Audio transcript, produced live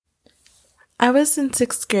I was in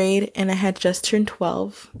sixth grade and I had just turned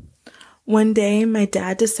 12. One day, my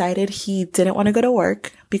dad decided he didn't want to go to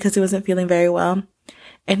work because he wasn't feeling very well,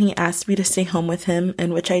 and he asked me to stay home with him,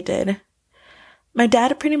 in which I did. My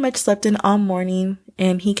dad pretty much slept in all morning,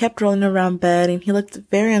 and he kept rolling around bed, and he looked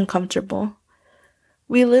very uncomfortable.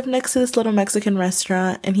 We lived next to this little Mexican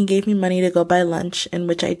restaurant, and he gave me money to go buy lunch, in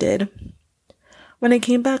which I did. When I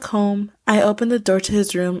came back home, I opened the door to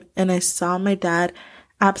his room, and I saw my dad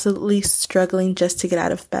absolutely struggling just to get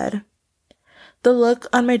out of bed. The look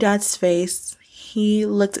on my dad's face, he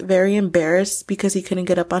looked very embarrassed because he couldn't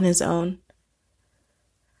get up on his own.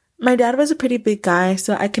 My dad was a pretty big guy,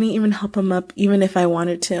 so I couldn't even help him up even if I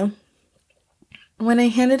wanted to. When I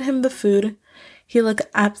handed him the food, he looked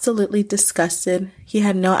absolutely disgusted. He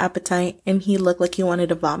had no appetite, and he looked like he wanted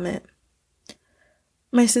to vomit.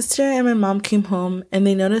 My sister and my mom came home, and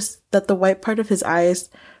they noticed that the white part of his eyes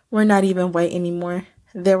were not even white anymore.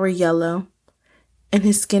 They were yellow, and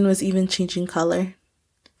his skin was even changing color.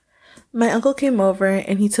 My uncle came over,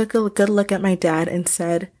 and he took a good look at my dad and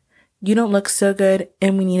said, "You don't look so good,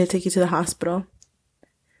 and we need to take you to the hospital."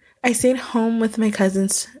 I stayed home with my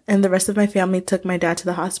cousins, and the rest of my family took my dad to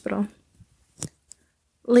the hospital.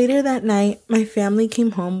 Later that night, my family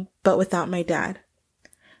came home, but without my dad.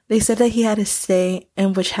 They said that he had to stay,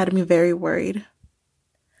 and which had me very worried.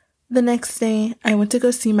 The next day, I went to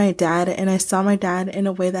go see my dad, and I saw my dad in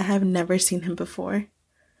a way that I have never seen him before.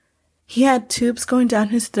 He had tubes going down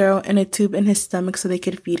his throat and a tube in his stomach so they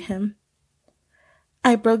could feed him.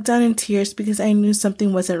 I broke down in tears because I knew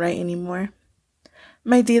something wasn't right anymore.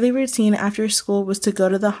 My daily routine after school was to go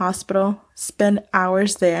to the hospital, spend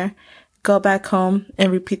hours there, go back home,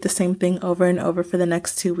 and repeat the same thing over and over for the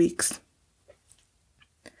next 2 weeks.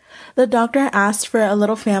 The doctor asked for a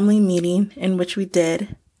little family meeting, in which we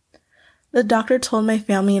did. The doctor told my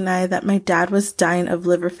family and I that my dad was dying of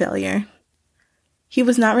liver failure. He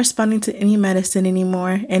was not responding to any medicine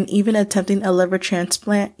anymore, and even attempting a liver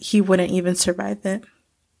transplant, he wouldn't even survive it.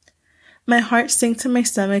 My heart sank to my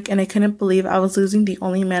stomach, and I couldn't believe I was losing the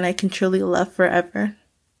only man I can truly love forever.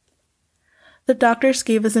 The doctors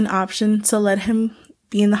gave us an option to let him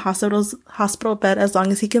be in the hospital bed as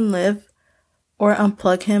long as he can live, or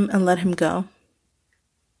unplug him and let him go.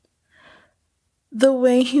 The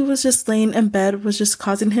way he was just laying in bed was just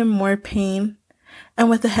causing him more pain, and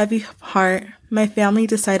with a heavy heart, my family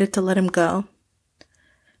decided to let him go.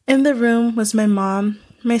 In the room was my mom,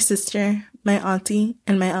 my sister, my auntie,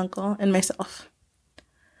 and my uncle, and myself.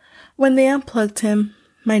 When they unplugged him,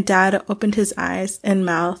 my dad opened his eyes and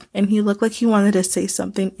mouth, and he looked like he wanted to say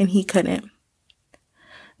something, and he couldn't.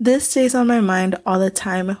 This stays on my mind all the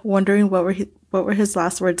time, wondering what were his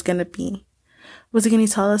last words going to be. Was he going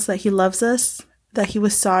to tell us that he loves us? That he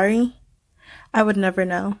was sorry? I would never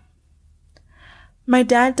know. My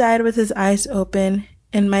dad died with his eyes open,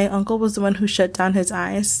 and my uncle was the one who shut down his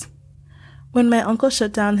eyes. When my uncle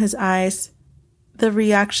shut down his eyes, the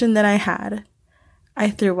reaction that I had, I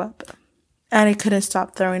threw up, and I couldn't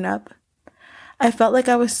stop throwing up. I felt like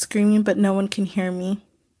I was screaming, but no one can hear me.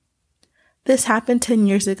 This happened 10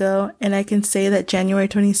 years ago, and I can say that January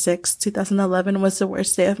 26, 2011 was the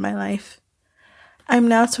worst day of my life. I'm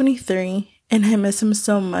now 23, and I miss him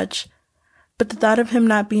so much, but the thought of him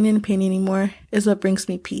not being in pain anymore is what brings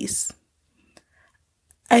me peace.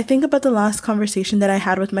 I think about the last conversation that I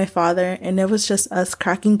had with my father, and it was just us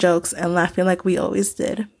cracking jokes and laughing like we always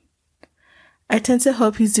did. I tend to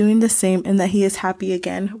hope he's doing the same and that he is happy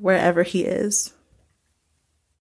again wherever he is.